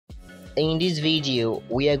In this video,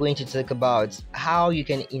 we are going to talk about how you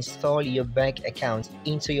can install your bank account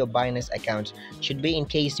into your Binance account. Should be in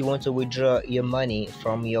case you want to withdraw your money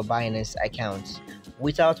from your Binance account.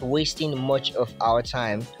 Without wasting much of our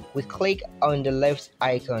time, we click on the left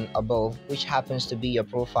icon above, which happens to be your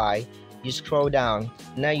profile. You scroll down.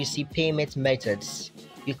 Now you see payment methods.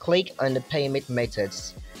 You click on the payment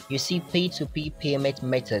methods. You see P2P payment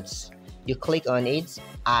methods. You click on it,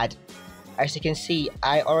 add. As you can see,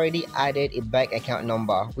 I already added a bank account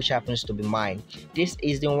number, which happens to be mine. This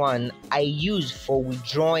is the one I use for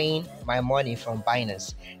withdrawing my money from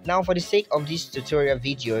Binance. Now, for the sake of this tutorial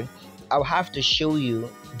video, I'll have to show you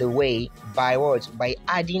the way by what? By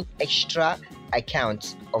adding extra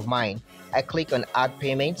accounts of mine. I click on add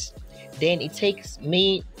payments. Then it takes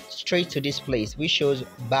me straight to this place which shows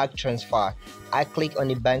bank transfer. I click on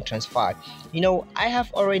the bank transfer. I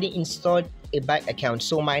have already installed a bank account,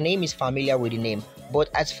 so my name is familiar with the name. But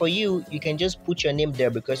as for you, you can just put your name there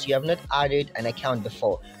because you have not added an account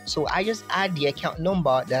before. So I just add the account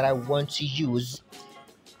number that I want to use,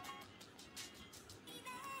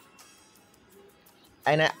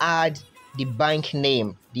 and I add the bank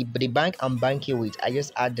name, the bank I'm banking with. I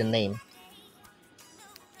just add the name.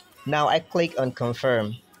 Now I click on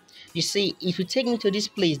confirm. You see, if you take me to this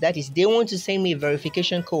place, that is, they want to send me a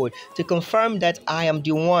verification code to confirm that I am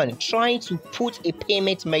the one trying to put a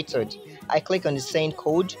payment method. I click on the send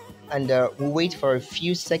code, and we wait for a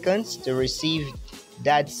few seconds to receive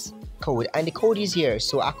that code. And the code is here,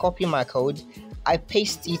 so I copy my code, I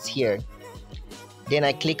paste it here, then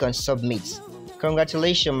I click on submit.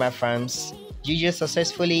 Congratulations, my friends. You just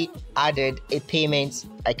successfully added a payment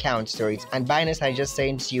account to it, and Binance has just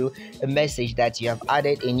sent you a message that you have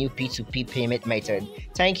added a new P2P payment method.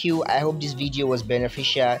 Thank you. I hope this video was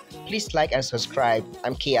beneficial. Please like and subscribe.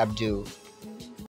 I'm K Abdul.